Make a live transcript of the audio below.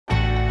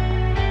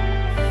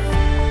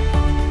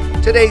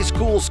Today's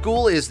Cool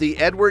School is the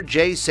Edward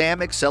J.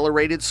 Sam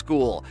Accelerated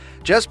School.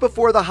 Just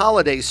before the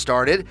holidays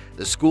started,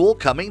 the school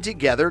coming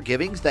together,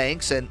 giving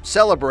thanks, and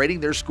celebrating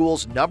their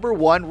school's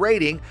 #1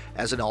 rating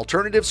as an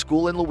alternative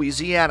school in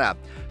Louisiana.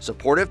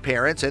 Supportive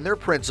parents and their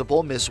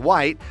principal, Miss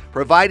White,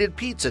 provided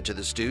pizza to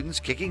the students,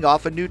 kicking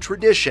off a new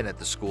tradition at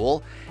the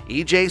school.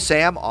 E.J.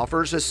 Sam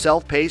offers a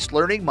self-paced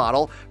learning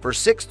model for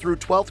 6th through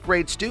 12th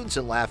grade students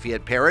in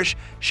Lafayette Parish,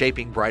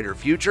 shaping brighter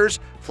futures,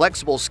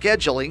 flexible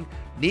scheduling,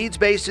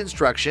 needs-based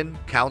instruction,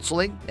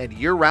 counseling, and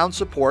year-round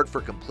support for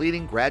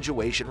completing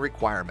graduation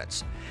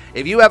requirements.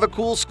 If you have a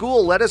cool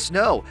school, let us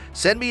know.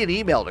 Send me an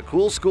email to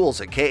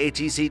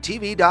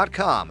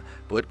coolschools@katctv.com.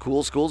 Put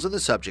Cool Schools in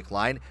the subject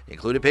line,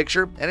 include a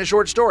picture and a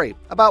short story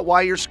about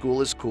why your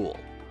school is cool.